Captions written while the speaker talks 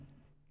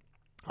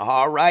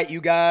All right,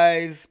 you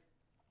guys.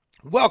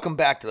 Welcome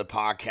back to the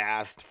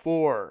podcast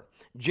for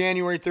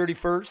January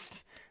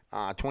 31st,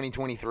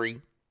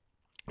 2023.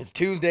 It's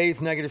Tuesday.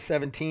 It's negative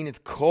 17. It's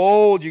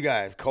cold, you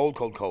guys.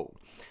 Cold.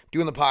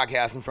 Doing the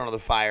podcast in front of the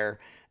fire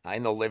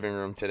in the living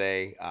room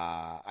today.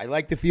 I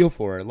like the feel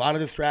for it. A lot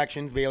of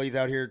distractions. Bailey's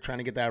out here trying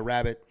to get that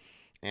rabbit,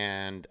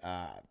 and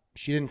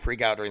she didn't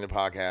freak out during the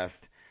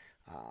podcast.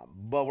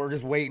 But we're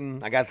just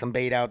waiting. I got some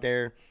bait out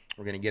there.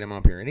 We're going to get him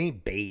up here. It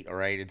ain't bait, all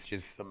right? It's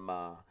just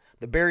some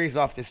the berries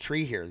off this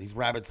tree here. These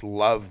rabbits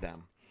love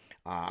them.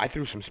 I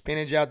threw some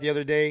spinach out the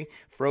other day,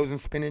 frozen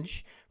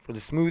spinach for the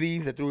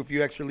smoothies. I threw a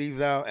few extra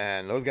leaves out,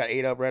 and those got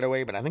ate up right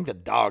away. But I think the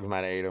dogs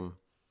might have ate them.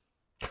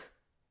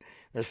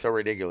 They're so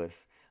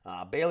ridiculous.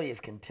 Bailey is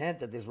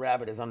content that this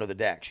rabbit is under the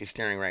deck. She's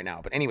staring right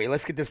now. But anyway,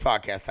 let's get this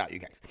podcast out, you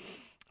guys.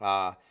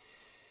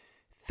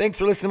 Thanks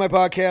for listening to my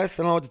podcast.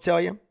 I don't know what to tell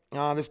you.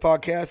 This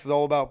podcast is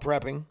all about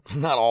prepping.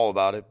 Not all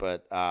about it,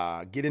 but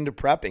get into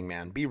prepping,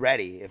 man. Be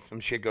ready if some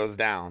shit goes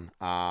down.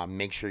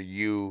 Make sure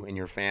you and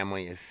your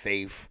family is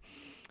safe.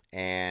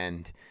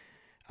 And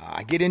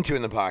I get into it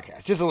in the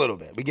podcast just a little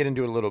bit. We get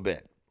into it a little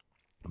bit.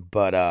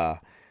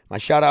 But my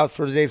shout-outs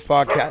for today's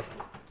podcast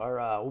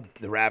are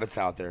the rabbits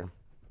out there.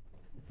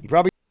 You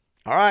probably...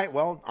 All right,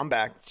 well, I'm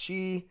back.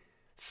 She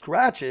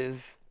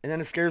scratches, and then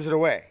it scares it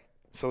away.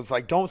 So it's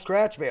like, don't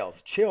scratch, Bales.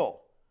 Chill.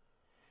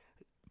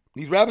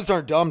 These rabbits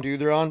aren't dumb,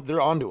 dude. They're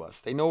onto us.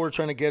 They know we're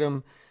trying to get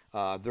them.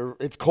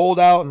 It's cold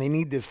out, and they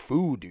need this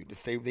food, dude.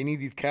 They need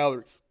these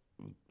calories.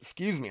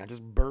 Excuse me, I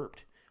just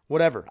burped.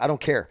 Whatever, I don't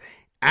care.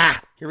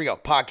 Here we go.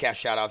 Podcast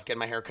shout-outs. Getting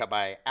my haircut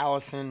by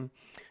Allison.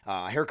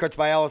 Haircuts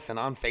by Allison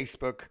on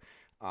Facebook.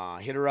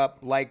 Hit her up,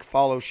 like,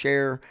 follow,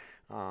 share.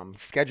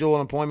 Schedule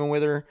an appointment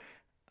with her.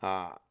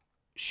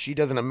 She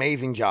does an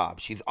amazing job.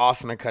 She's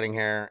awesome at cutting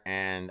hair,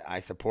 and I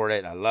support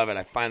it. I love it.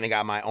 I finally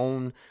got my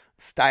own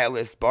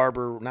stylist,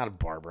 barber. Not a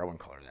barber. I wouldn't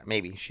call her that.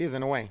 Maybe. She is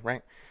in a way,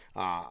 right?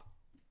 I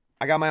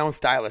got my own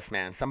stylist,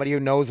 man. Somebody who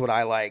knows what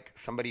I like.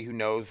 Somebody who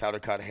knows how to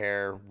cut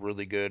hair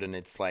really good. And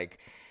it's like,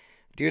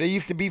 dude, I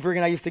used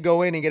to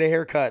go in and get a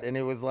haircut, and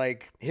it was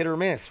like hit or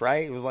miss,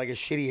 right? It was like a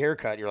shitty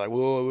haircut. You're like,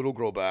 whoa, it'll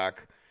grow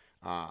back.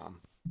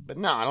 But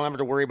no, I don't have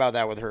to worry about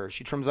that with her.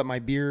 She trims up my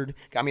beard.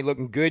 Got me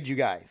looking good, you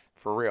guys.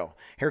 For real.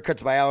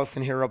 Haircuts by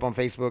Allison. Hit her up on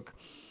Facebook.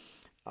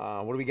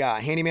 What do we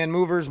got? Handyman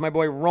Movers, my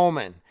boy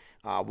Roman.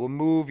 We'll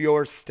move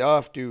your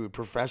stuff, dude.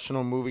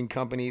 Professional moving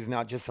companies,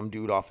 not just some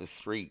dude off the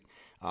street.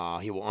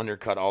 He will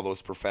undercut all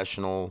those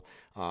professional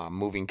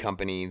moving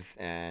companies,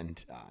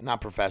 and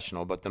not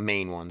professional, but the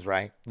main ones,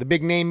 right? The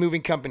big name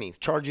moving companies.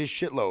 Charges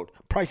shitload.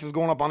 Prices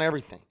going up on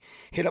everything.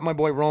 Hit up my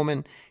boy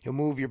Roman. He'll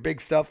move your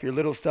big stuff, your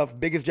little stuff,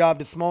 biggest job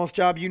to smallest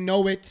job. You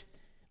know it.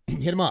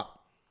 Hit him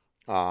up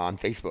on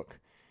Facebook.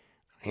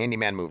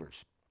 Handyman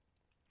Movers.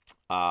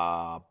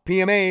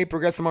 PMA,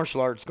 Progressive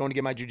Martial Arts. Going to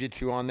get my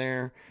jiu-jitsu on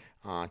there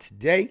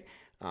today.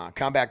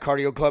 Combat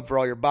Cardio Club for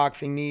all your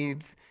boxing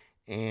needs.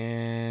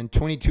 And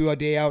 22 a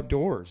day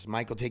outdoors.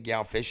 Mike will take you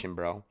out fishing,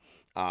 bro.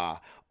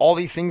 All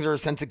these things are a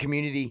sense of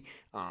community.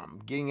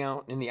 Getting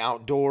out in the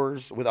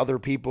outdoors with other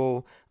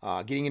people.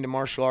 Getting into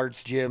martial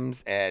arts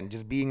gyms and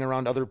just being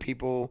around other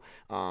people.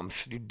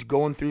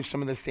 Going through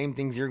some of the same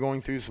things you're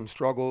going through. Some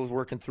struggles,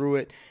 working through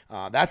it.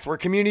 That's where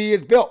community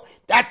is built.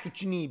 That's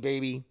what you need,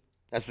 baby.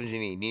 That's what you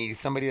need. You need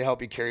somebody to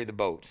help you carry the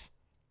boats.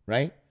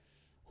 Right?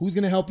 Who's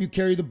going to help you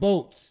carry the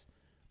boats?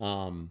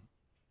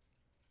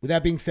 With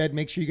that being said,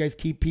 make sure you guys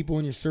keep people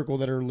in your circle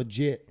that are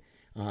legit.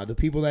 The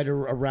people that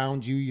are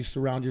around you, you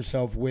surround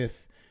yourself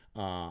with,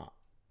 are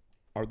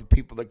the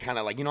people that kind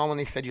of like, you know, when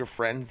they said your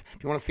friends,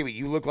 if you want to see what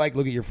you look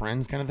at your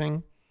friends kind of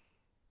thing.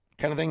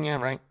 Yeah, right? I'm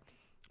going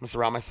to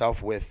surround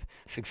myself with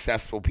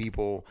successful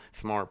people,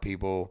 smart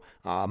people,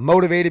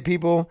 motivated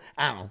people.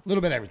 I don't know, a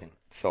little bit of everything.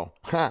 So,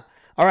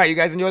 all right, you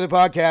guys enjoy the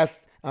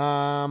podcast.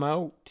 I'm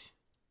out.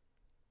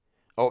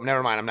 Oh,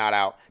 never mind. I'm not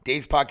out.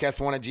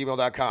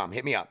 DavesPodcast1@gmail.com.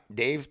 Hit me up.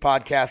 Dave's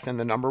Podcast and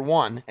the number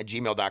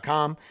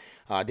 1@gmail.com.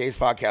 Dave's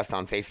Podcast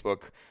on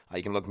Facebook.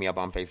 You can look me up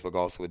on Facebook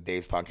also with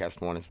Dave's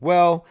Podcast 1 as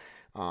well.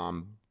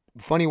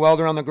 Funny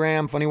Welder on the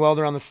gram. Funny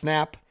Welder on the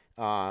Snap.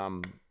 All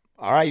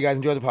right, you guys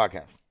enjoy the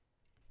podcast.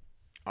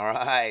 All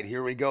right,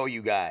 here we go,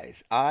 you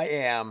guys. I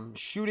am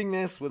shooting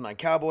this with my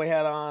cowboy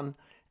hat on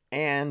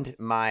and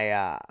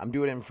my I'm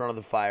doing it in front of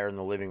the fire in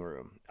the living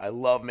room. I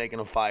love making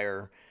a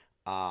fire.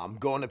 I'm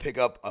going to pick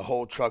up a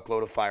whole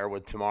truckload of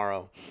firewood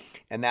tomorrow.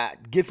 And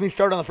that gets me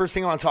started on the first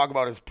thing I want to talk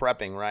about is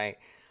prepping, right?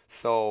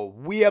 So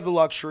we have the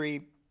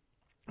luxury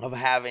of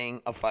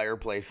having a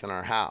fireplace in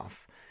our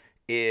house.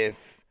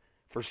 If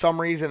for some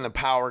reason the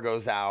power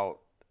goes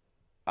out,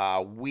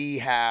 we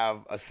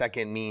have a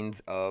second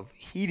means of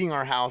heating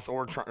our house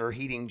or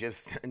heating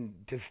just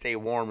to stay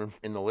warm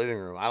in the living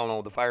room. I don't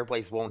know. The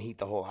fireplace won't heat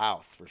the whole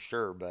house for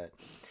sure, but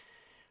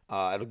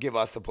it'll give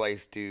us a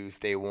place to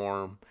stay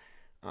warm.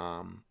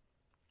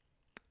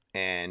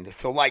 And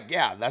so,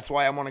 that's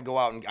why I want to go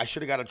out, and I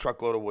should have got a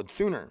truckload of wood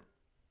sooner.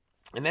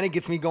 And then it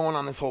gets me going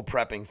on this whole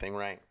prepping thing,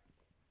 right?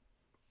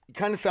 You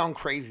kind of sound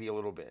crazy a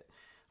little bit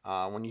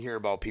when you hear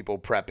about people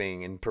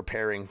prepping and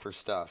preparing for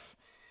stuff.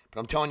 But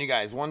I'm telling you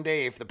guys, one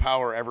day if the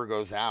power ever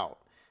goes out,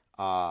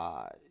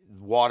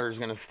 water's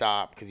gonna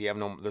stop because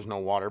there's no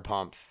water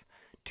pumps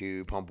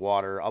to pump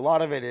water. A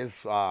lot of it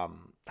is, I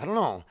don't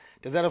know.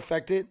 Does that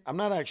affect it? I'm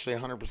not actually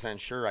 100%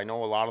 sure. I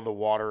know a lot of the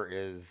water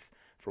is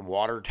from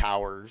water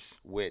towers,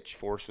 which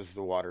forces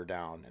the water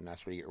down, and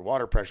that's where you get your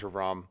water pressure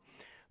from.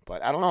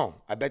 But I don't know.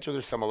 I bet you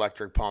there's some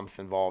electric pumps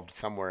involved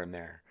somewhere in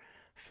there.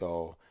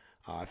 So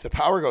if the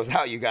power goes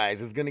out, you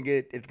guys, it's gonna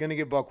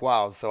get buck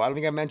wild. So I don't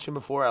think I mentioned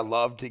before. I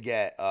love to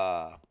get.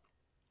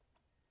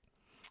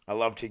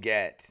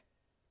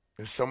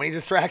 There's so many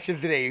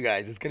distractions today, you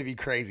guys. It's gonna be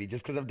crazy.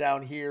 Just because I'm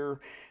down here.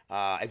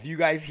 If you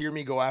guys hear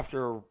me go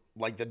after,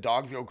 like, the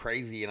dogs go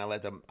crazy and I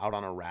let them out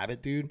on a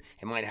rabbit, dude,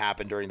 it might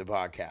happen during the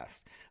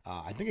podcast.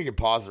 I think I could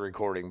pause the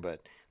recording,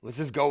 but let's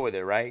just go with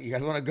it, right? You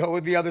guys want to go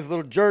with me on this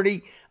little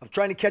journey of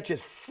trying to catch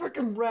this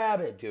freaking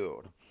rabbit,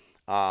 dude?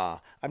 I'm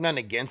not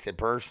against it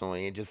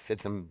personally. It just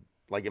sits them,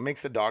 like, it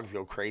makes the dogs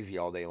go crazy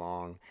all day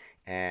long,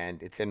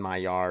 and it's in my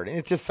yard, and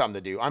it's just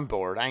something to do. I'm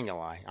bored. I ain't gonna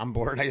lie. I'm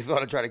bored. I just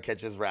want to try to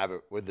catch this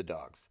rabbit with the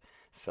dogs.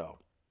 So,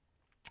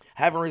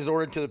 haven't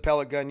resorted to the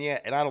pellet gun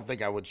yet, and I don't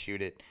think I would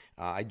shoot it.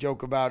 I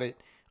joke about it.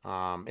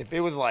 If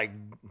it was like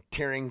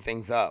tearing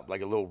things up,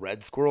 like a little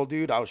red squirrel,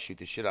 dude, I would shoot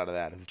the shit out of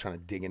that. It's trying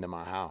to dig into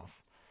my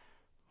house.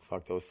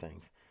 Fuck those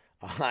things.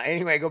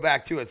 Anyway, go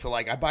back to it. So,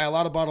 like, I buy a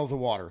lot of bottles of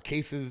water,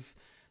 cases,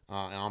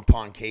 on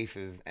pawn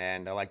cases,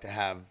 and I like to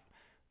have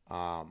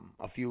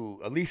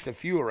at least a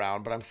few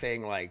around, but I'm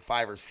saying like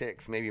 5 or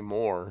 6, maybe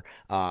more.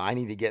 I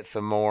need to get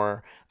some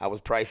more. I was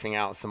pricing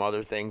out some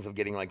other things of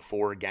getting like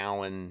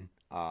 4-gallon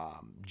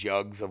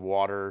jugs of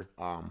water.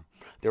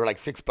 They were like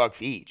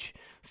 $6 each.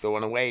 So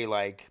in a way,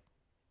 like,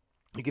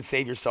 you could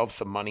save yourself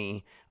some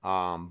money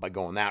by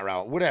going that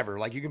route. Whatever,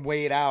 like, you can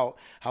weigh it out.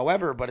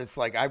 However, but it's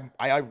like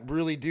I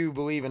really do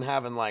believe in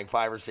having like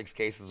 5 or 6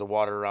 cases of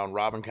water around.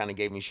 Robin kind of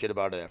gave me shit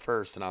about it at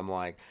first, and I'm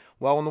like,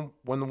 well,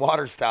 when the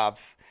water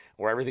stops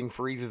or everything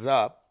freezes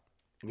up,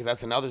 because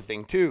that's another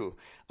thing too.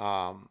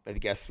 I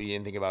guess we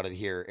didn't think about it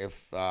here.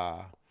 If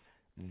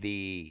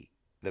the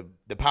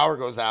power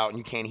goes out and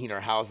you can't heat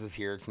our houses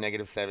here, it's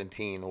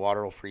 -17. The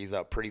water will freeze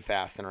up pretty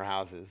fast in our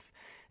houses.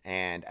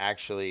 And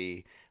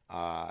actually,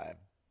 the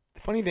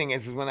funny thing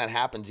is when that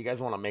happens, you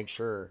guys want to make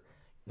sure.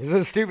 This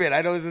is stupid.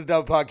 I know this is a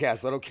dumb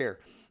podcast, but I don't care.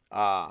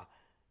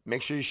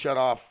 Make sure you shut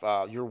off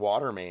your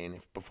water main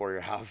before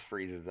your house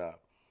freezes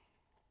up,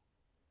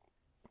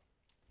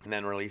 and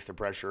then release the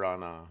pressure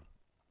on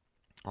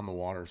the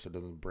water so it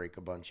doesn't break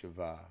a bunch of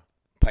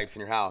pipes in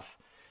your house.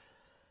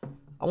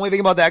 I only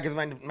think about that because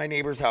my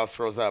neighbor's house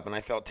froze up, and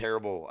I felt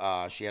terrible.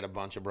 She had a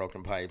bunch of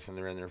broken pipes, and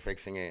they're in there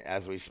fixing it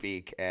as we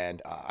speak.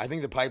 And I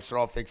think the pipes are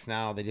all fixed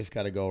now. They just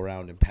got to go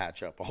around and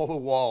patch up all the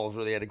walls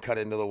where they had to cut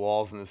into the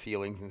walls and the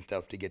ceilings and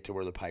stuff to get to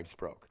where the pipes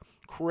broke.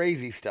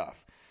 Crazy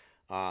stuff.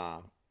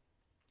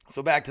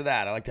 So back to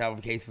that. I like to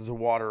have cases of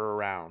water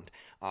around.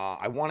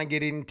 I want to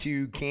get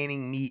into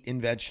canning meat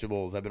and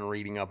vegetables. I've been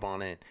reading up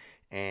on it,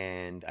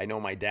 and I know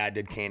my dad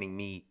did canning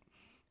meat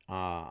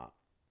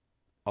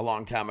a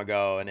long time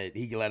ago, and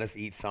he let us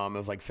eat some. It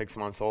was like 6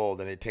 months old,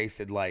 and it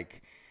tasted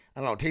like, I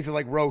don't know, it tasted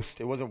like roast.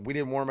 We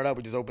didn't warm it up.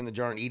 We just opened the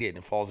jar and eat it, and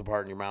it falls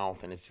apart in your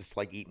mouth, and it's just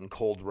like eating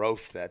cold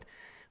roast that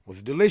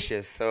was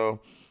delicious.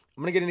 So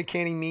I'm going to get into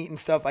canning meat and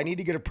stuff. I need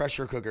to get a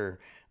pressure cooker.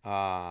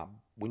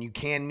 When you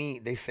can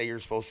meat, they say you're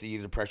supposed to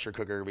use a pressure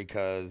cooker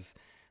because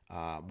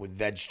with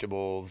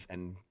vegetables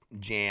and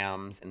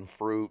jams and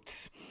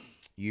fruits,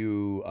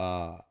 you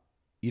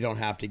don't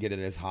have to get it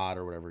as hot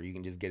or whatever. You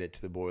can just get it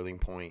to the boiling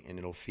point, and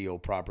it'll seal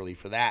properly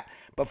for that.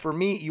 But for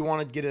meat, you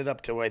want to get it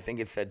up to, I think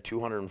it said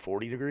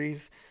 240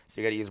 degrees.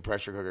 So you got to use a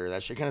pressure cooker.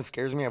 That shit kind of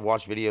scares me. I've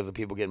watched videos of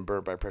people getting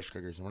burnt by pressure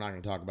cookers, and we're not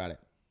going to talk about it.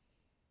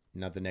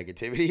 Not the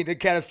negativity, the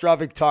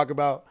catastrophic talk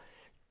about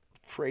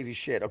crazy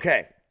shit.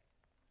 Okay.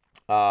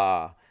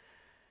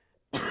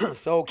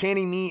 So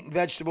canning meat and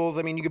vegetables.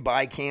 I mean, you could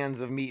buy cans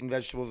of meat and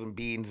vegetables and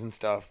beans and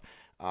stuff.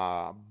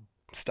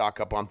 Stock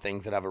up on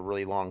things that have a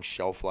really long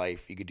shelf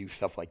life. You could do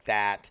stuff like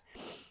that.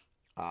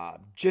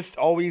 Just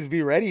always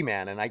be ready,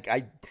 man. And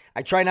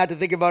I try not to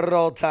think about it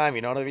all the time.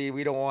 You know what I mean?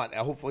 We don't want,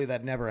 hopefully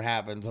that never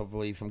happens.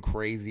 Hopefully some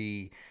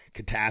crazy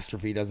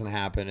catastrophe doesn't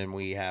happen and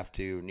we have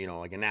to,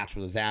 like a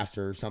natural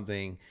disaster or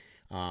something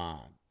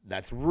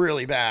that's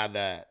really bad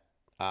that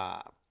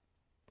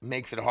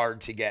makes it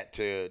hard to get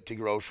to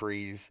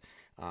groceries,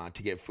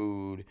 to get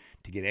food,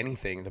 to get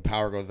anything. The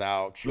power goes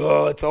out.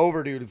 Oh, it's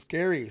over, dude. It's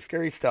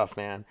scary stuff,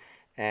 man.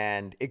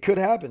 And it could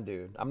happen,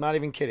 dude. I'm not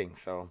even kidding.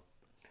 So,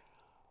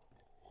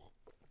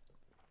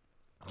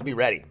 to be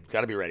ready.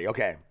 Got to be ready.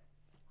 Okay.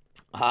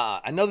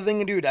 Another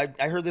thing, dude,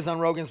 I heard this on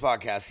Rogan's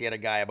podcast. He had a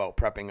guy about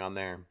prepping on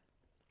there.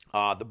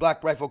 The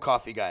Black Rifle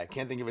Coffee guy. I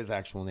can't think of his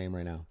actual name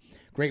right now.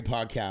 Great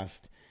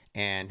podcast.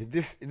 And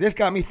this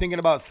got me thinking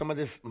about some of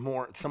this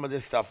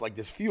stuff, like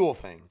this fuel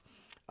thing.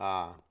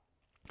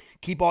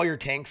 Keep all your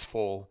tanks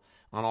full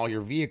on all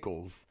your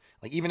vehicles.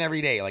 Like even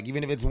every day, like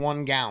even if it's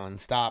 1 gallon,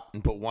 stop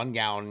and put 1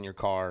 gallon in your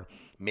car.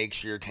 Make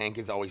sure your tank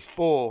is always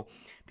full,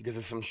 because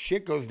if some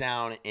shit goes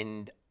down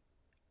and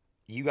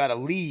you got to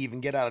leave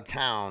and get out of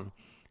town,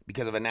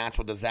 because of a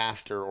natural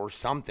disaster or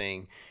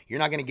something, you're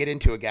not going to get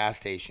into a gas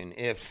station.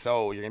 If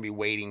so, you're going to be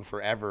waiting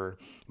forever.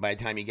 By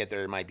the time you get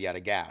there, it might be out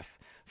of gas.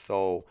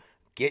 So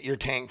get your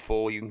tank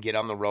full. You can get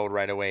on the road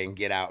right away and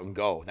get out and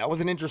go. That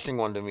was an interesting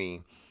one to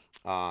me.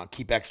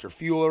 Keep extra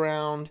fuel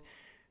around.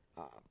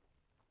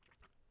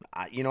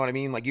 You know what I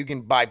mean? Like you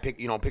can buy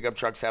pickup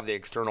trucks have the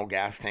external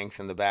gas tanks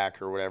in the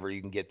back or whatever.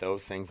 You can get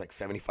those things like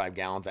 75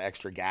 gallons of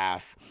extra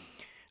gas.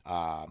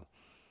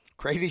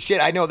 Crazy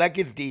shit. I know that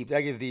gets deep.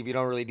 You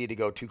don't really need to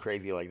go too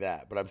crazy like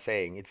that. But I'm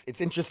saying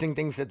it's interesting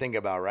things to think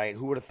about, right?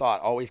 Who would have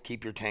thought? Always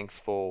keep your tanks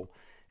full,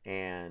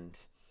 and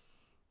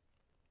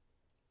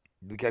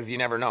because you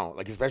never know.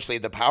 Like especially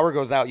if the power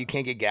goes out, you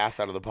can't get gas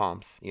out of the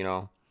pumps.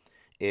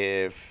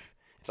 If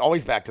it's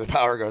always back to the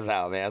power goes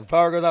out, man. The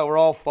power goes out, we're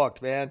all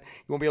fucked, man.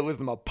 You won't be able to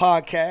listen to my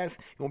podcast.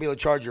 You won't be able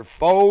to charge your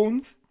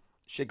phones.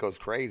 Shit goes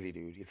crazy,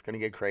 dude. It's gonna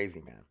get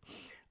crazy, man.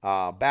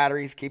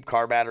 Batteries, keep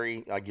your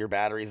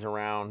batteries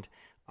around.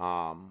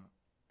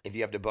 If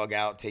you have to bug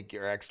out, take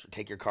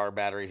your car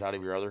batteries out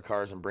of your other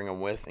cars and bring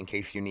them with in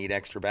case you need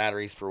extra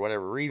batteries for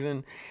whatever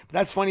reason. But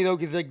that's funny though,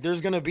 because like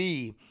there's gonna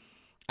be,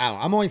 I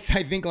don't know. I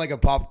think like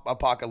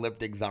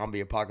apocalyptic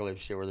zombie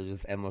apocalypse shit where there's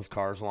just endless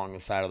cars along the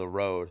side of the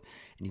road,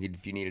 and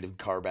if you needed a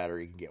car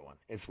battery, you can get one.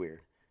 It's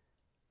weird.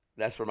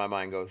 That's where my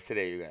mind goes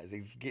today, you guys.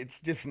 It's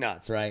just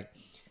nuts, right?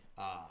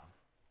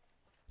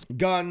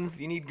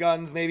 Guns. You need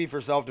guns maybe for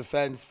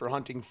self-defense, for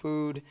hunting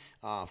food,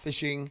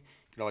 fishing.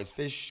 You can always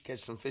catch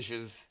some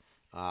fishes.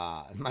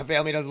 My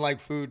family doesn't like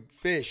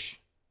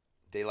fish.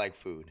 They like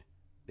food.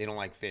 They don't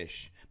like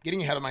fish. I'm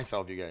getting ahead of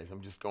myself, you guys.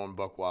 I'm just going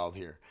buck wild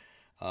here.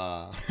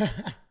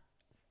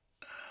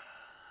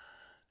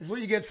 This is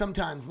what you get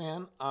sometimes,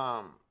 man.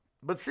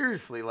 But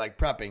seriously, like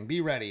prepping,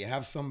 be ready.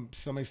 Have some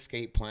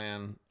escape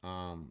plan.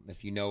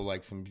 If you know,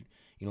 like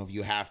if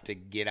you have to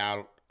get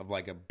out of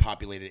like a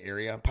populated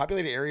area.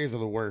 Populated areas are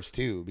the worst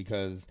too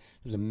because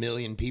there's a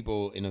million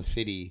people in a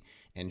city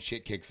and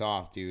shit kicks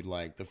off, dude.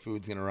 Like the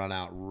food's gonna run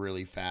out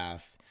really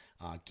fast.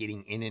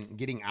 Getting in and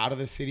getting out of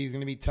the city is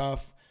gonna be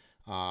tough.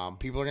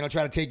 People are gonna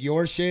try to take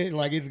your shit.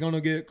 Like it's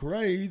gonna get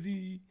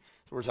crazy.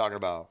 That's what we're talking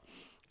about.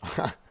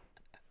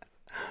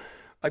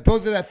 I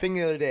posted that thing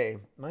the other day.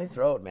 My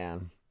throat,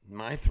 man.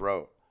 My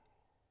throat.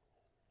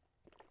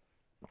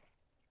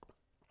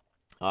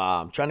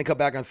 I'm trying to cut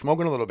back on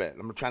smoking a little bit.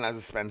 I'm trying not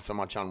to spend so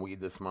much on weed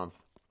this month.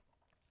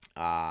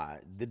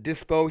 The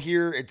dispo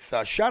here, it's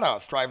shout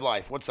out Strive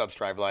Life. What's up,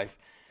 Strive Life?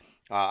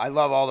 I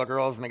love all the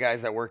girls and the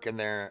guys that work in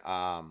there.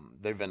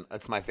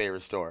 It's my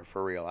favorite store,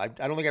 for real. I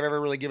don't think I've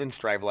ever really given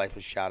Strive Life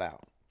a shout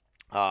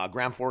out.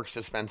 Grand Forks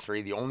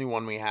Dispensary, the only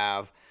one we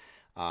have.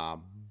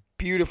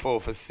 Beautiful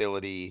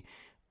facility.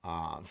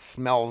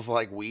 Smells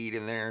like weed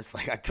in there. It's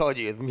like I told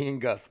you, it's me and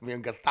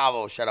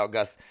Gustavo. Shout out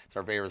Gus. It's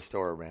our favorite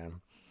store,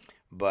 man.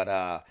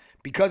 But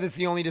because it's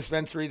the only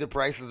dispensary, the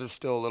prices are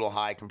still a little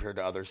high compared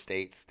to other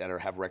states that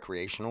have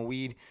recreational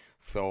weed.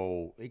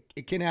 So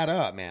it can add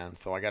up, man.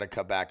 So I got to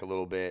cut back a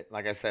little bit.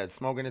 Like I said,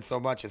 smoking it so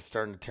much, it's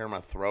starting to tear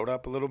my throat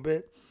up a little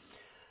bit.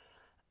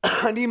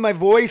 I need my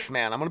voice,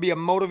 man. I'm going to be a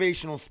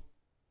motivational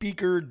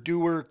speaker,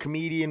 doer,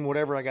 comedian,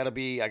 whatever I got to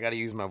be. I got to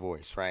use my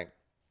voice, right?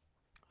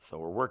 So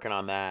we're working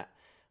on that.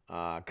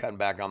 Cutting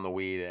back on the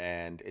weed,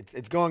 and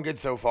it's going good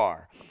so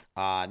far.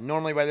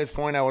 Normally by this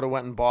point, I would have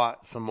went and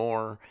bought some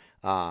more.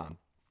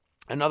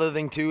 Another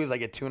thing too is I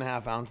get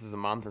 2.5 ounces a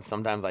month, and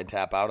sometimes I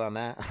tap out on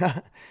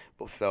that.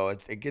 So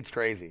it gets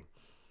crazy.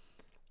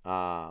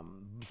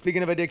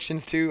 Speaking of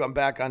addictions too, I'm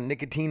back on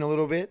nicotine a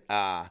little bit.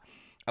 I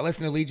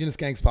listen to Legion of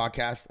Skanks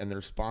podcast, and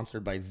they're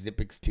sponsored by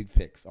Zippix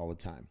Toothpicks all the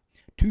time.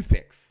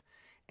 Toothpicks,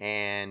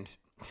 and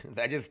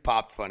that just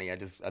popped funny.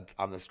 It's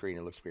on the screen.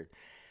 It looks weird.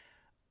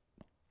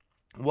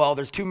 Well,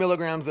 there's 2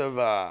 milligrams of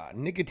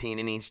nicotine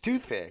in each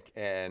toothpick,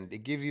 and it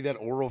gives you that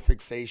oral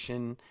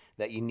fixation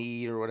that you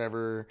need or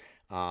whatever.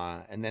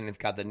 And then it's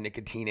got the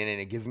nicotine in it.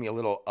 It gives me a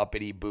little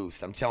uppity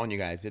boost. I'm telling you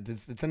guys,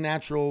 it's a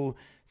natural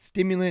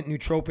stimulant,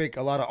 nootropic.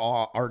 A lot of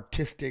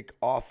artistic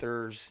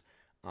authors,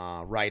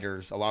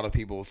 writers, a lot of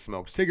people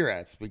smoke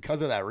cigarettes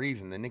because of that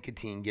reason. The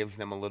nicotine gives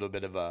them a little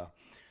bit of a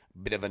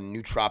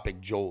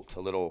nootropic jolt, a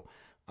little.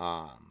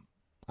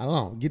 I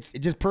don't know. It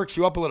just perks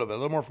you up a little bit. A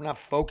little more, not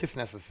focused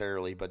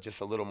necessarily, but just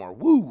a little more.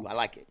 Woo! I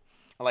like it.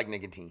 I like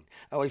nicotine.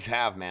 I always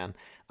have, man.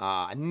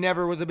 I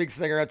never was a big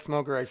cigarette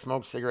smoker. I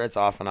smoked cigarettes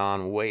off and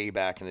on way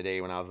back in the day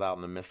when I was out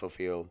in the missile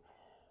field.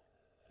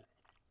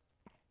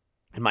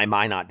 In my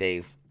Minot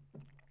days.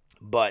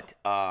 But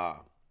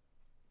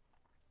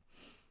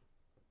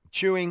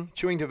chewing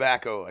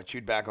tobacco. I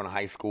chewed tobacco in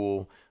high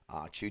school.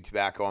 Chewed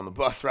tobacco on the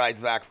bus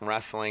rides back from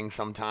wrestling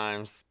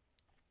sometimes.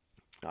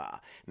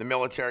 The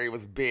military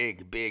was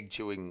big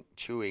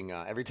chewing.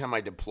 Every time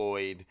I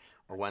deployed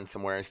or went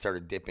somewhere, I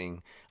started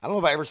dipping. I don't know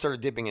if I ever started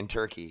dipping in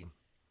turkey.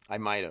 I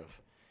might have.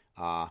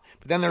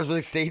 But then there's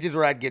really stages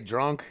where I'd get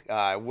drunk.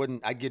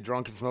 I'd get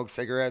drunk and smoke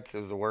cigarettes.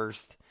 It was the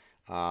worst.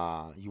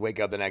 You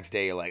wake up the next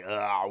day, you're like,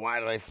 why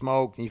did I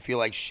smoke? And you feel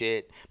like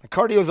shit. My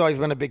cardio's always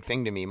been a big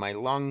thing to me. My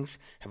lungs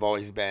have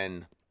always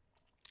been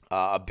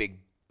a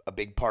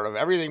big part of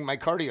everything. My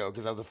cardio,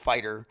 because I was a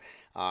fighter.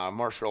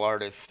 martial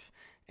artist,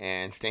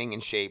 and staying in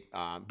shape.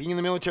 Being in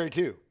the military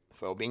too,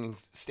 so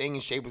staying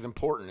in shape was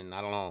important. And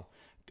I don't know,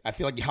 I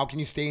feel like how can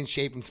you stay in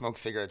shape and smoke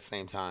cigarettes at the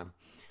same time?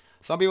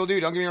 Some people do.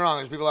 Don't get me wrong.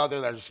 There's people out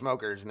there that are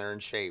smokers and they're in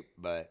shape,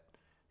 but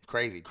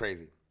crazy.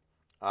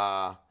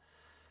 Uh,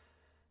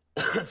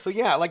 so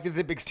yeah, I like the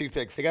Zippix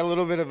toothpicks. They got a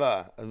little bit of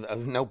a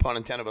no pun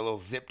intended, but a little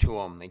zip to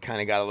them. They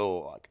kind of got a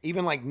little,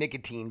 even like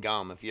nicotine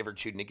gum. If you ever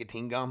chewed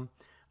nicotine gum,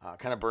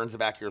 kind of burns the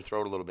back of your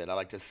throat a little bit. I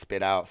like to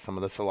spit out some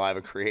of the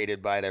saliva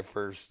created by it at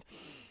first,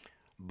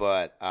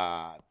 but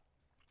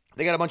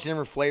they got a bunch of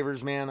different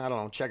flavors, man. I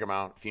don't know. Check them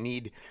out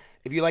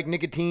if you like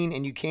nicotine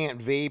and you can't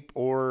vape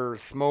or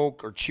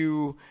smoke or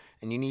chew,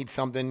 and you need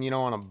something,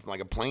 on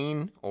a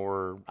plane,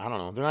 or I don't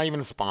know. They're not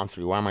even a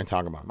sponsor. Why am I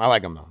talking about them? I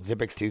like them though.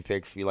 Zippix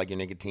toothpicks. If you like your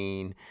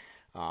nicotine,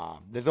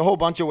 there's a whole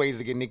bunch of ways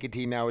to get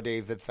nicotine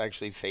nowadays that's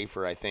actually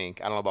safer. I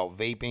think. I don't know about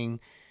vaping.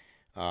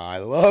 I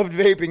loved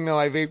vaping though.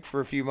 I vaped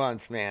for a few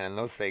months, man, and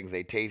those things,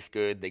 they taste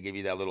good. They give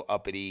you that little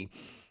uppity.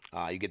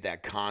 You get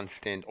that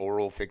constant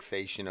oral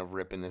fixation of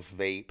ripping this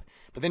vape,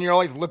 but then you're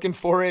always looking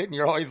for it, and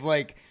you're always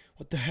like,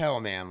 "What the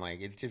hell, man?"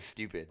 Like, it's just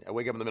stupid. I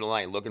wake up in the middle of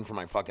the night looking for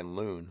my fucking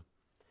loon.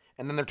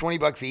 And then they're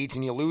 $20 each,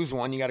 and you lose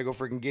one, you got to go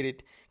freaking get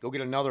it, go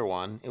get another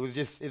one.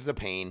 It's a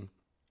pain.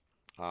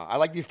 I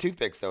like these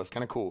toothpicks though. It's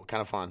kind of cool,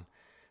 kind of fun.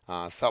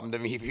 Something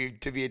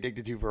to be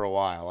addicted to for a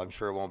while. I'm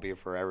sure it won't be a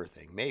forever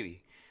thing.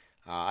 Maybe.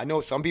 I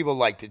know some people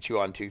like to chew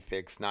on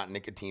toothpicks, not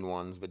nicotine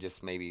ones, but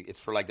just maybe it's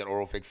for like that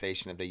oral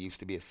fixation if they used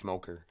to be a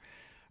smoker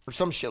or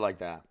some shit like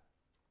that.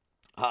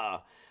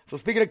 So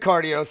speaking of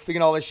cardio,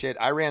 speaking of all this shit,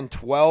 I ran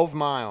 12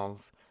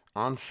 miles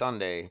on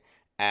Sunday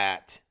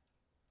at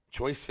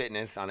Choice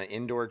Fitness on an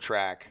indoor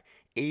track,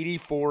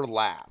 84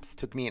 laps.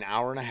 Took me an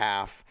hour and a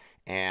half,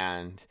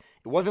 and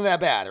it wasn't that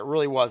bad. It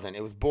really wasn't.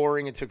 It was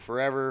boring. It took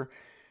forever.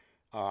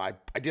 I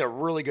did a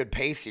really good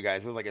pace, you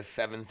guys. It was like a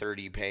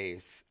 7:30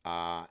 pace.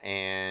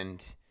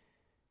 And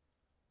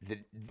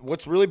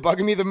what's really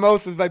bugging me the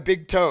most is my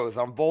big toes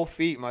on both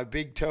feet. My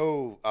big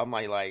toe,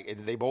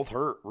 they both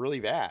hurt really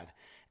bad.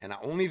 And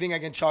the only thing I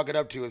can chalk it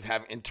up to is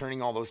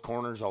turning all those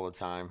corners all the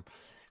time.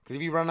 Because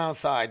if you run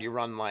outside, you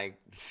run like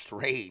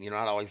straight. You're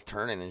not always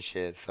turning and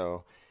shit.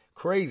 So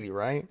crazy,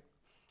 right?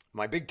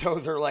 My big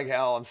toes hurt like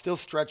hell. I'm still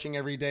stretching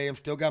every day. I'm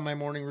still got my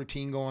morning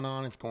routine going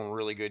on. It's going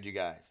really good, you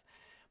guys.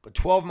 But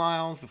 12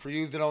 miles, for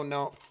you that don't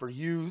know, for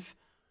you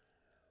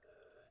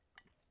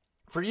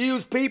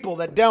people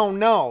that don't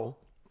know,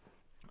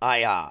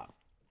 I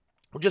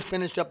just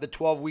finished up the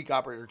 12-week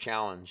operator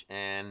challenge.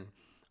 And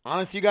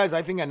honestly, you guys,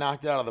 I think I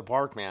knocked it out of the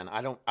park, man.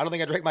 I don't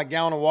think I drank my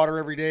gallon of water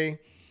every day.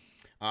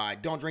 I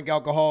don't drink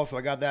alcohol, so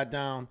I got that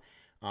down.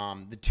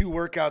 The 2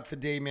 workouts a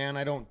day, man,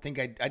 I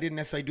didn't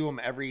necessarily do them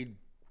every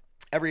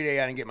day.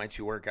 I didn't get my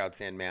 2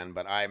 workouts in, man,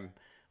 but I'm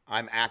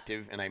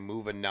active and I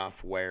move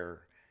enough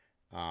where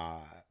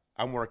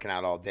I'm working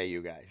out all day,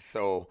 you guys.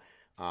 So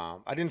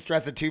I didn't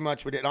stress it too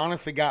much, but it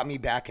honestly got me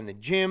back in the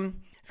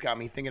gym. It's got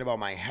me thinking about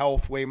my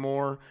health way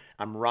more.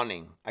 I'm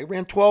running. I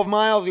ran 12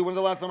 miles. When's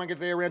the last time I could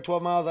say I ran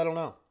 12 miles? I don't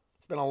know.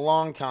 It's been a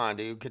long time,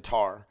 dude.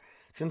 Qatar.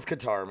 Since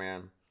Qatar,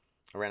 man.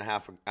 I ran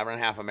half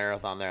a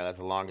marathon there. That's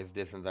the longest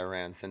distance I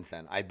ran since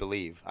then, I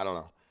believe. I don't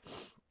know.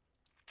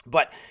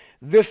 But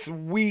this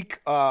week,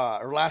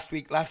 or last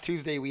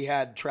Tuesday, we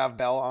had Trav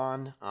Bell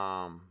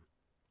on.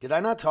 Did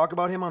I not talk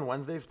about him on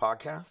Wednesday's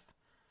podcast?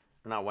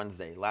 Or not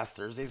Wednesday, last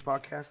Thursday's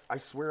podcast? I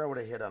swear I would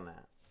have hit on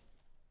that.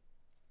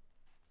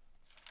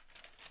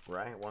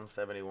 Right?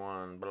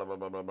 171, blah, blah,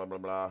 blah, blah, blah, blah,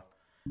 blah.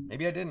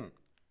 Maybe I didn't.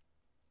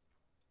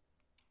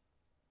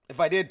 If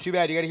I did, too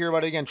bad. You got to hear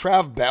about it again.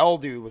 Trav Bell,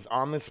 dude, was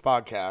on this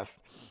podcast.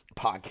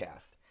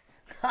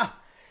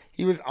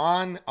 He was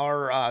on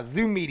our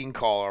Zoom meeting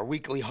call, our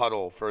weekly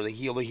huddle for the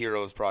Heal the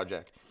Heroes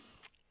project.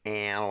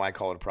 And I don't know why I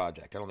call it a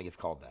project. I don't think it's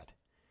called that.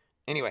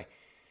 Anyway,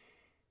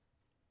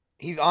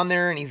 he's on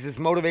there, and he's this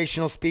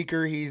motivational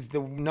speaker. He's the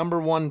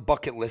 #1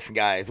 bucket list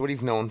guy is what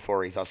he's known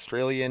for. He's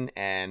Australian,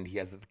 and he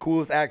has the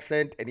coolest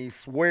accent, and he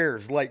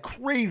swears like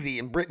crazy.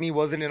 And Brittany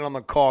wasn't in on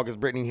the call because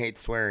Brittany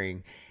hates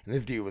swearing. And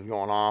this dude was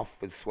going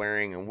off with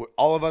swearing, and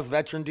all of us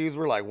veteran dudes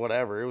were like,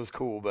 whatever. It was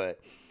cool,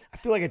 but I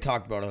feel like I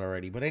talked about it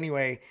already. But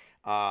anyway,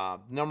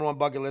 #1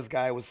 bucket list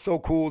guy. It was so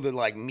cool to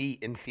like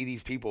meet and see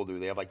these people,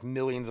 dude. They have like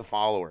millions of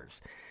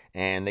followers,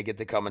 and they get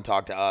to come and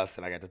talk to us,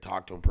 and I got to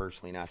talk to them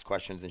personally and ask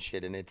questions and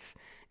shit, and it's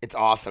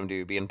awesome,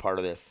 dude, being part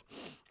of this.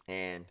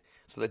 And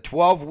so the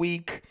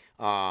 12-week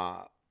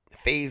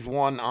Phase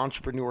 1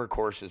 entrepreneur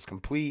course is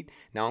complete.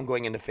 Now I'm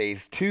going into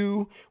Phase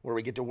 2, where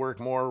we get to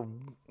work more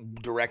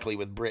directly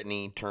with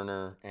Brittany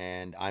Turner,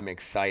 and I'm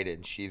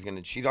excited. She's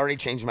already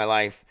changed my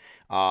life.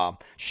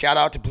 Shout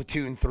out to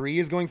Platoon 3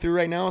 is going through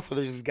right now. So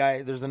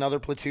there's another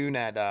platoon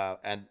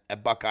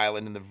at Buck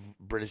Island in the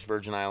British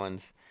Virgin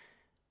Islands,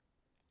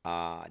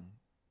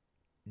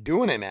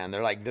 doing it, man.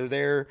 They're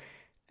there,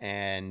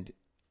 and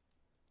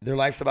their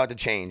life's about to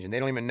change, and they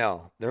don't even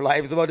know. Their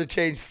life is about to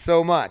change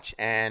so much,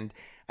 and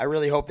I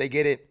really hope they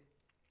get it.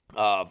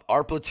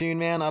 Our platoon,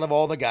 man, out of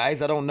all the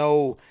guys, I don't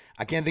know.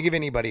 I can't think of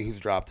anybody who's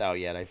dropped out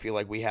yet. I feel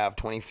like we have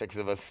 26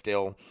 of us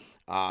still.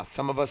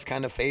 Some of us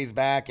kind of phase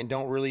back and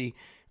don't really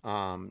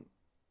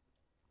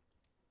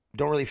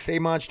say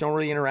much, don't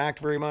really interact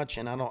very much,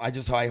 and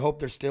I hope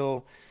they're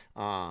still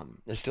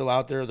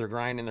out there, they're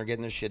grinding, they're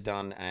getting this shit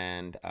done,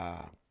 and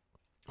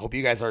hope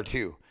you guys are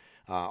too.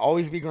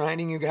 Always be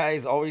grinding, you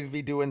guys. Always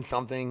be doing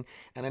something.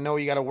 And I know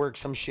you got to work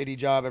some shitty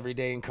job every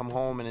day and come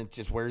home and it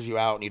just wears you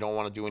out and you don't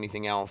want to do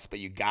anything else, but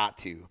you got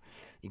to.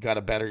 You got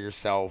to better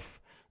yourself.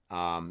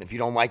 If you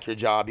don't like your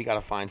job, you got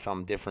to find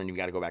something different. You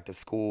got to go back to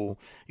school.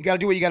 You got to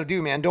do what you got to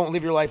do, man. Don't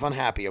live your life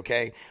unhappy,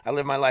 okay? I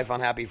lived my life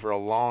unhappy for a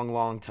long,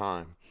 long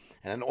time.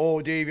 And then,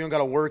 oh, Dave, you don't got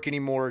to work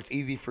anymore. It's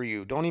easy for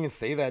you. Don't even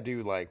say that,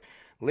 dude. Like,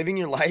 living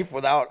your life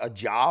without a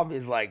job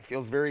is like,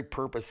 feels very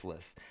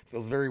purposeless.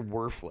 Feels very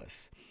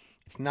worthless.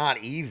 It's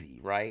not easy,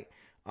 right?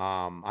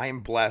 I am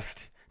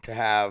blessed to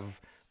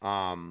have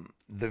the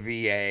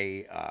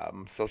VA,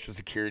 Social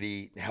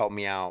Security help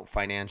me out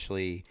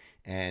financially,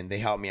 and they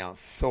help me out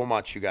so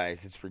much, you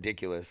guys. It's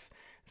ridiculous.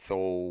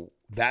 So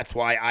that's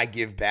why I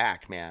give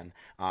back, man.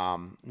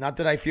 Not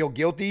that I feel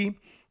guilty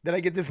that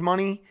I get this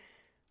money,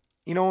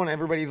 you know, and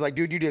everybody's like,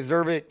 dude, you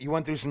deserve it. You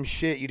went through some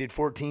shit. You did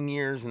 14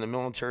 years in the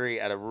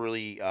military at a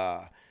really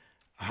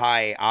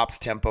high ops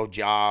tempo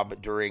job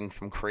during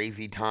some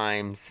crazy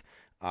times.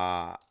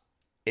 I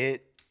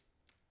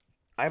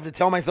have to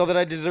tell myself that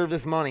I deserve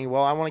this money.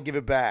 Well, I want to give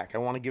it back. I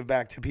want to give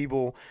back to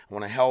people. I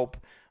want to help.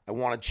 I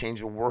want to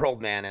change the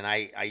world, man. And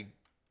I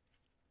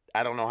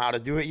don't know how to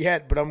do it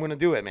yet, but I'm going to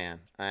do it, man.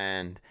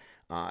 And,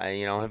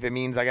 if it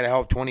means I got to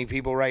help 20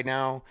 people right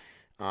now,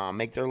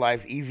 make their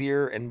lives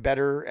easier and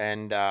better.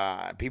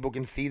 And, people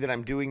can see that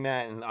I'm doing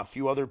that and a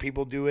few other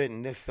people do it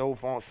and this, so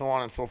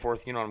on and so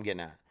forth. You know what I'm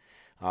getting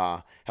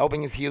at.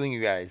 Helping is healing,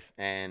 you guys.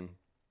 And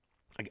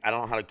I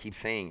don't know how to keep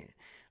saying it.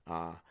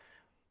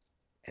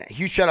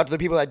 Huge shout out to the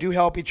people that do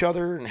help each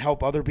other and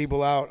help other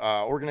people out.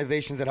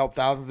 Organizations that help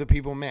thousands of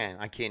people. Man,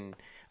 I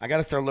got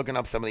to start looking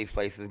up some of these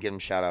places, give them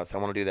shout outs. I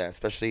want to do that,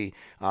 especially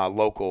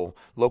local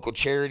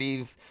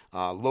charities,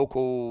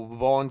 local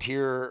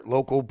volunteer,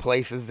 local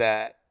places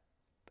that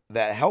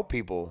help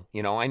people.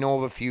 You know, I know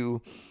of a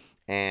few,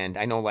 and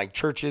I know like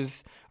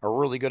churches are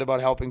really good about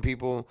helping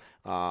people.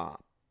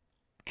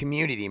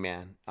 Community,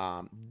 man.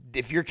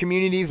 If your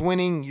community is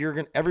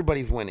winning,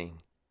 everybody's winning.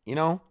 You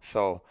know?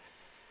 So,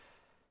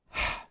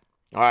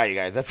 all right, you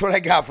guys. That's what I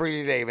got for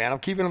you today, man. I'm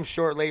keeping them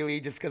short lately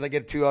just because I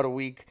get 2 out a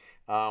week.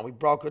 We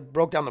broke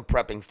down the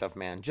prepping stuff,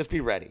 man. Just be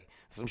ready.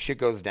 Some shit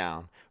goes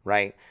down,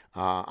 right?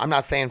 I'm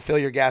not saying fill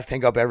your gas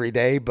tank up every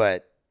day,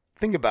 but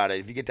think about it.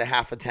 If you get to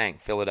half a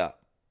tank, fill it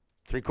up.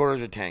 3/4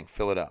 of a tank,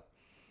 fill it up.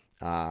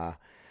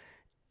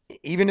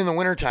 Even in the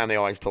wintertime, they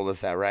always told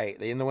us that,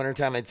 right? In the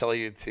wintertime, they tell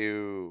you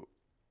to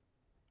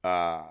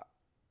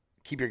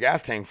keep your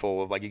gas tank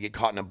full of, like, you get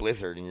caught in a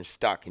blizzard and you're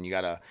stuck and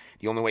the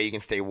only way you can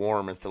stay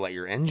warm is to let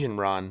your engine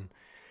run.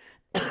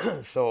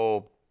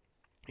 So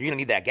you're going to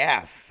need that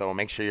gas. So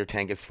make sure your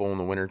tank is full in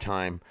the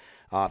wintertime.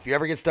 If you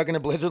ever get stuck in a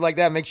blizzard like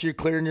that, make sure you're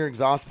clearing your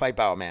exhaust pipe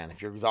out, man.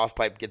 If your exhaust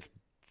pipe gets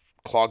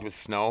clogged with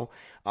snow,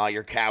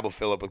 your cab will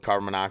fill up with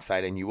carbon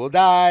monoxide and you will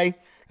die.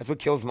 That's what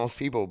kills most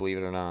people, believe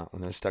it or not,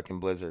 when they're stuck in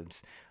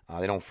blizzards.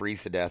 They don't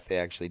freeze to death. They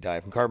actually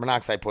die from carbon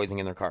monoxide poisoning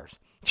in their cars.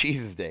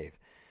 Jesus, Dave.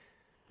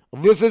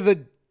 This is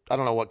I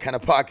don't know what kind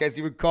of podcast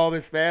you would call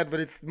this, man, but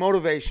it's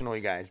motivational,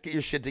 you guys. Get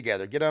your shit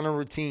together. Get on a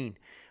routine.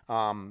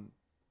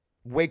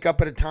 Wake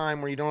up at a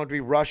time where you don't have to be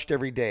rushed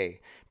every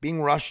day.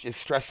 Being rushed is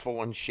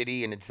stressful and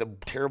shitty, and it's a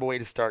terrible way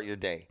to start your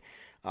day.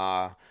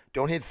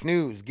 Don't hit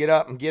snooze. Get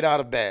up and get out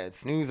of bed.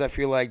 Snooze, I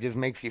feel like, just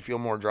makes you feel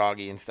more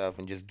groggy and stuff,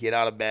 and just get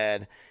out of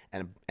bed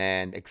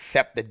and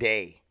accept the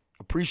day.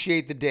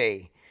 Appreciate the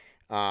day.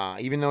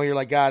 Even though you're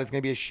like, God, it's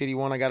going to be a shitty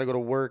one. I got to go to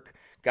work.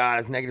 God,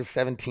 it's negative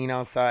 17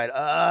 outside.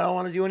 I don't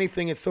want to do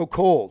anything. It's so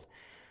cold.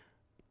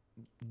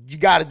 You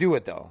got to do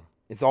it, though.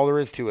 It's all there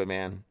is to it,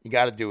 man. You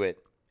got to do it.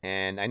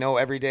 And I know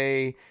every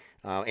day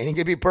ain't going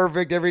to be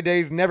perfect. Every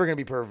day is never going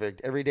to be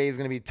perfect. Every day is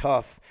going to be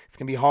tough. It's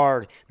going to be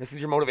hard. This is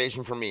your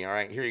motivation for me, all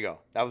right? Here you go.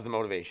 That was the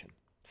motivation.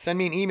 Send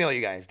me an email,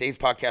 you guys.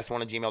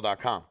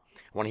 davespodcast1@gmail.com.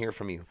 I want to hear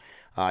from you.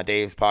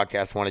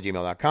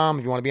 davespodcast1@gmail.com.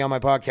 If you want to be on my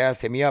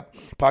podcast, hit me up.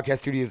 Podcast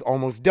studio is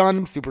almost done.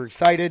 I'm super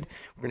excited.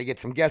 We're going to get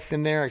some guests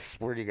in there. I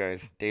swear to you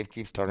guys, Dave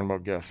keeps talking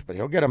about guests, but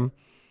he'll get them.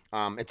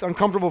 It's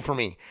uncomfortable for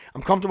me.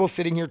 I'm comfortable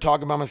sitting here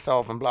talking about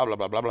myself and blah, blah,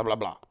 blah, blah, blah, blah,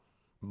 blah.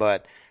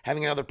 But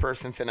having another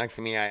person sit next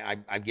to me,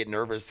 I get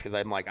nervous because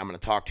I'm like, I'm going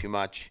to talk too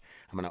much.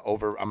 I'm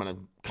going to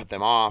cut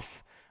them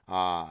off.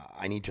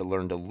 I need to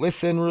learn to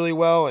listen really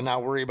well and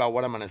not worry about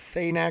what I'm going to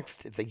say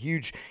next. It's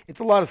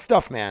a lot of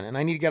stuff, man. And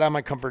I need to get out of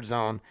my comfort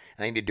zone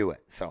and I need to do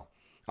it. So,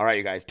 all right,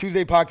 you guys,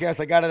 Tuesday podcast,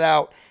 I got it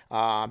out.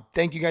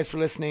 Thank you guys for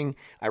listening.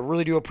 I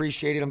really do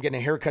appreciate it. I'm getting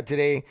a haircut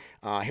today.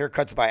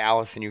 Haircuts by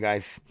Allison, you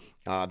guys.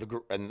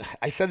 And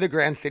I said the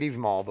Grand Cities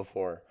Mall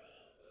before.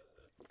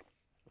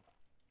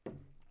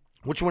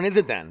 Which one is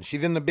it then?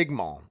 She's in the big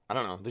mall. I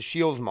don't know. The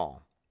Shields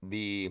Mall.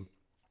 The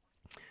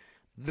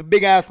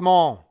big ass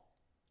mall.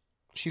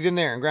 She's in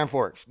there in Grand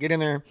Forks. Get in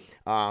there.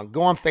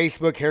 Go on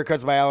Facebook,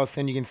 Haircuts by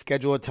Allison. You can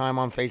schedule a time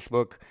on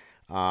Facebook.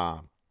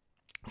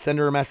 Send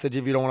her a message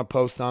if you don't want to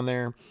post on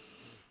there.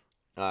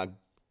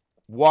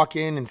 walk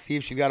in and see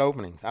if she's got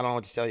openings. I don't know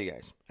what to tell you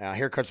guys.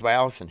 Haircuts by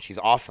Allison. She's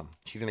awesome.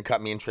 She's going to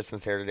cut me and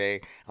Tristan's hair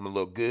today. I'm going to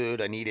look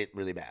good. I need it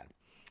really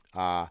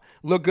bad.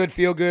 Look good,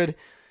 feel good,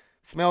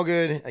 smell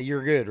good.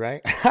 You're good,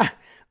 right?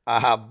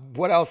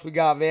 What else we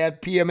got, man?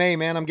 PMA,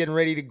 man. I'm getting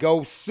ready to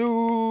go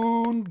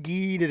soon.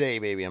 Gi today,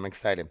 baby. I'm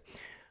excited.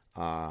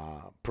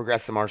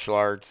 Progressive martial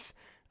arts,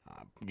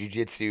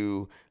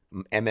 jiu-jitsu,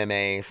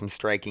 MMA, some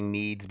striking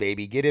needs,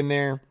 baby. Get in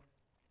there.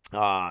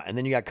 And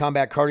then you got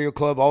Combat Cardio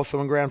Club, also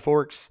in Grand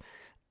Forks.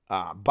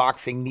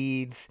 Boxing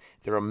needs.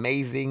 They're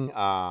amazing.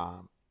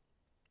 Any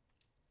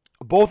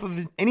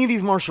of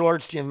these martial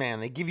arts gym, man,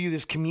 they give you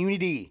this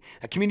community.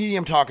 A community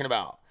I'm talking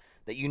about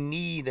that you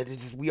need.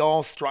 We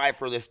all strive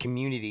for this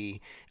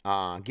community.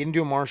 Get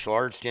into a martial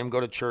arts gym, go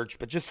to church,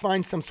 but just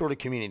find some sort of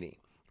community,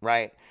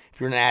 right? If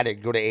you're an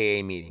addict, go to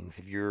AA meetings.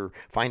 If you're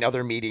find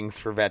other meetings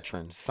for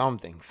veterans,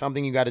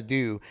 something you got to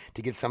do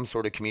to get some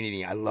sort of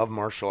community. I love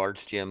martial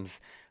arts gyms.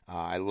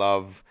 I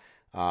love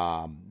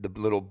the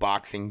little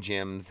boxing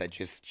gyms that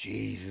just,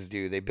 Jesus,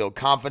 dude, they build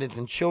confidence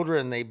in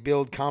children. They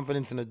build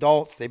confidence in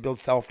adults. They build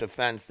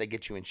self-defense. They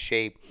get you in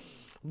shape.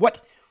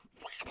 What?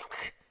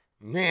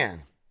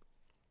 Man,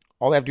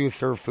 all they have to do is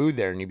serve food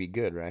there and you'd be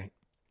good, right?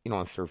 You don't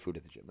want to serve food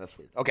at the gym. That's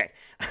weird. Okay.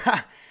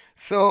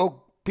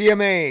 So,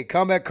 PMA,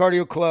 Combat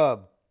Cardio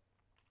Club.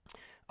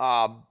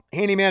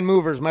 Handyman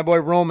Movers, my boy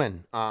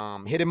Roman.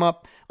 Hit him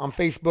up on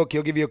Facebook.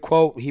 He'll give you a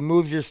quote. He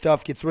moves your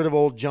stuff, gets rid of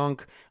old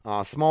junk.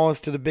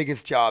 Smallest to the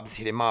biggest jobs,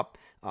 hit him up.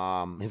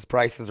 His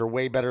prices are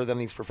way better than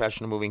these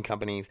professional moving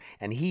companies.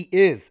 And he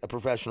is a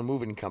professional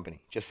moving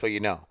company, just so you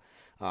know.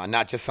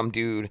 Not just some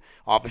dude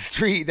off the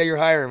street that you're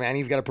hiring, man.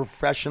 He's got a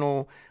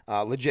professional,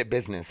 legit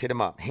business. Hit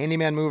him up.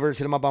 Handyman Movers,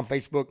 hit him up on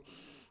Facebook.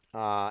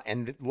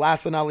 And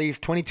last but not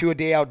least, 22 A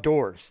Day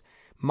Outdoors.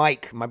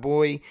 Mike, my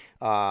boy,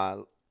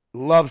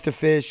 loves to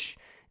fish.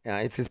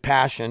 It's his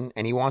passion,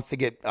 and he wants to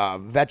get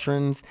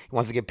veterans. He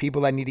wants to get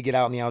people that need to get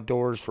out in the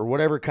outdoors for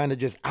whatever kind of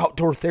just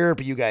outdoor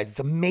therapy, you guys. It's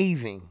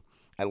amazing.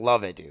 I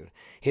love it, dude.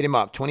 Hit him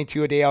up.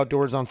 22 A Day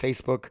Outdoors on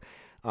Facebook.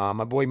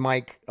 My boy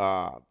Mike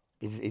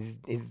is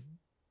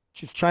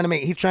just trying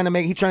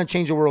to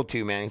change the world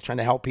too, man. He's trying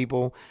to help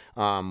people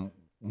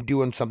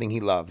doing something he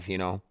loves, you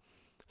know.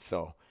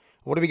 So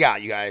what do we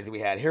got, you guys? We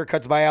had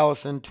Haircuts by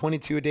Allison,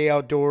 22 A Day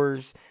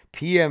Outdoors,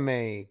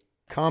 PMA,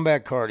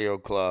 Combat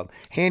Cardio Club,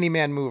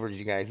 Handyman Movers,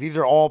 you guys. These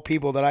are all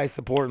people that I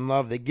support and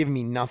love. They give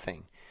me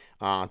nothing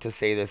to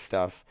say this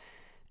stuff.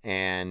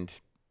 And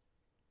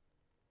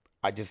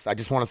I just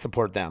want to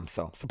support them.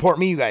 So support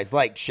me, you guys.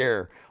 Like,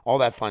 share, all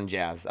that fun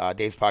jazz.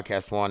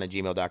 DavesPodcast1 at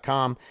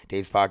gmail.com.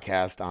 Dave's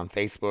Podcast on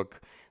Facebook.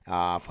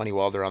 Funny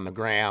Welder on the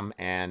gram.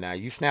 And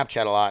you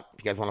Snapchat a lot.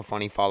 If you guys want a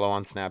funny follow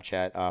on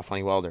Snapchat,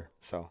 Funny Welder.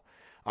 So,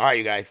 all right,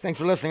 you guys. Thanks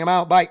for listening. I'm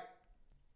out. Bye.